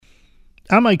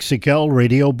I'm Mike Sickell,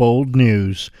 Radio Bold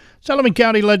News. Sullivan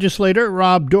County Legislator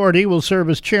Rob Doherty will serve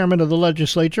as chairman of the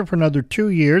legislature for another 2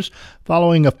 years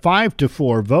following a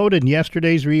 5-4 vote in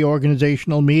yesterday's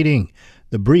reorganizational meeting.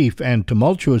 The brief and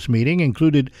tumultuous meeting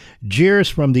included jeers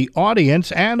from the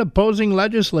audience and opposing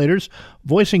legislators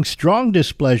voicing strong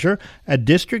displeasure at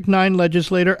District 9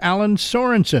 legislator Alan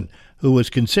Sorensen, who was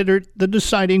considered the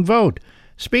deciding vote.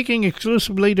 Speaking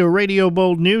exclusively to Radio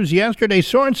Bold News yesterday,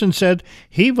 Sorensen said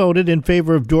he voted in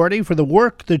favor of Doherty for the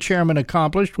work the chairman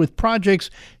accomplished with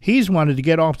projects he's wanted to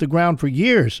get off the ground for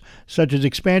years, such as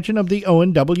expansion of the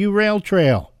O&W Rail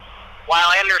Trail. While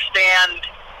I understand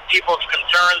people's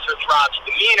concerns with Rob's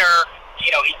demeanor,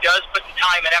 he does put the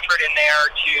time and effort in there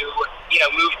to,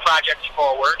 move projects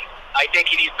forward. I think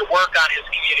he needs to work on his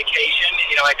communication.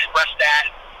 I expressed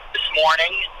that this morning.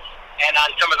 And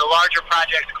on some of the larger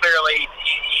projects, clearly,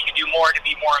 he can do more to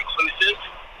be more inclusive.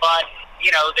 But,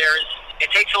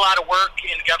 it takes a lot of work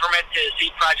in government to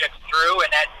see projects through,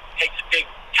 and that takes a big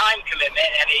time commitment,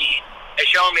 and he has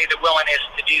shown me the willingness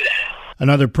to do that.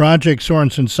 Another project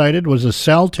Sorensen cited was a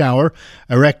cell tower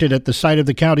erected at the site of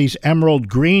the county's Emerald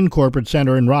Green Corporate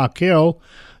Center in Rock Hill.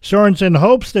 Sorensen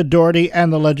hopes that Doherty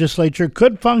and the legislature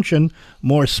could function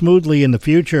more smoothly in the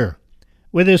future.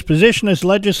 With his position as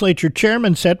legislature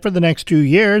chairman set for the next 2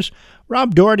 years,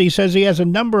 Rob Doherty says he has a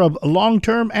number of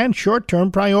long-term and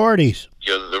short-term priorities.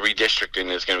 The redistricting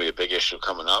is going to be a big issue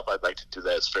coming up. I'd like to do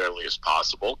that as fairly as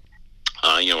possible.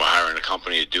 We're hiring a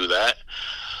company to do that.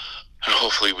 And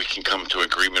hopefully we can come to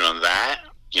agreement on that.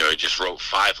 I just wrote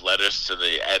 5 letters to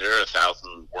the editor,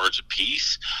 1,000 words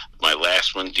apiece. My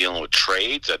last one dealing with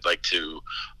trades. I'd like to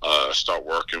start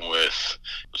working with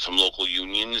some local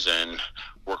unions and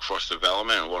workforce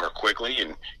development and work quickly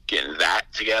and getting that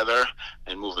together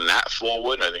and moving that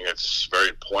forward. I think that's very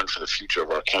important for the future of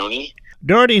our county.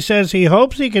 Doherty says he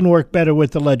hopes he can work better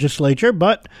with the legislature,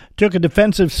 but took a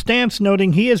defensive stance,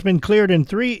 noting he has been cleared in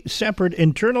 3 separate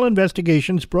internal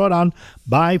investigations brought on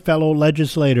by fellow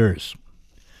legislators.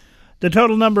 The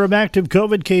total number of active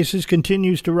COVID cases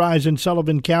continues to rise in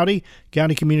Sullivan County.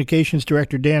 County Communications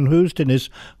Director Dan Hoost in his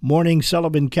morning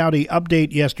Sullivan County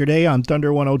update yesterday on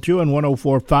Thunder 102 and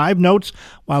 104.5 notes,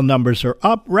 while numbers are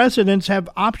up, residents have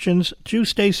options to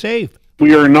stay safe.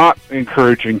 We are not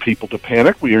encouraging people to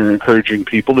panic. We are encouraging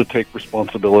people to take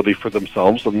responsibility for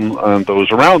themselves and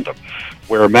those around them.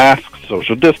 Wear a mask,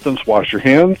 social distance, wash your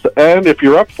hands, and if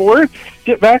you're up for it,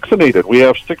 get vaccinated. We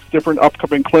have 6 different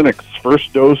upcoming clinics,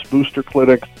 first dose booster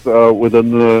clinics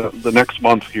within the next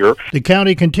month here. The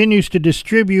county continues to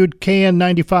distribute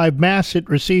KN95 masks it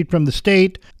received from the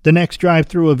state. The next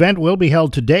drive-through event will be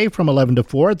held today from 11 to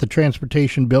 4 at the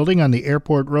Transportation Building on the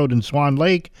Airport Road in Swan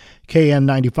Lake.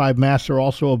 KN95 masks are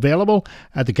also available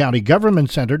at the County Government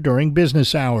Center during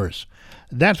business hours.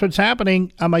 That's what's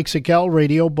happening. I'm Mike Sickell,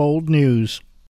 Radio Bold News.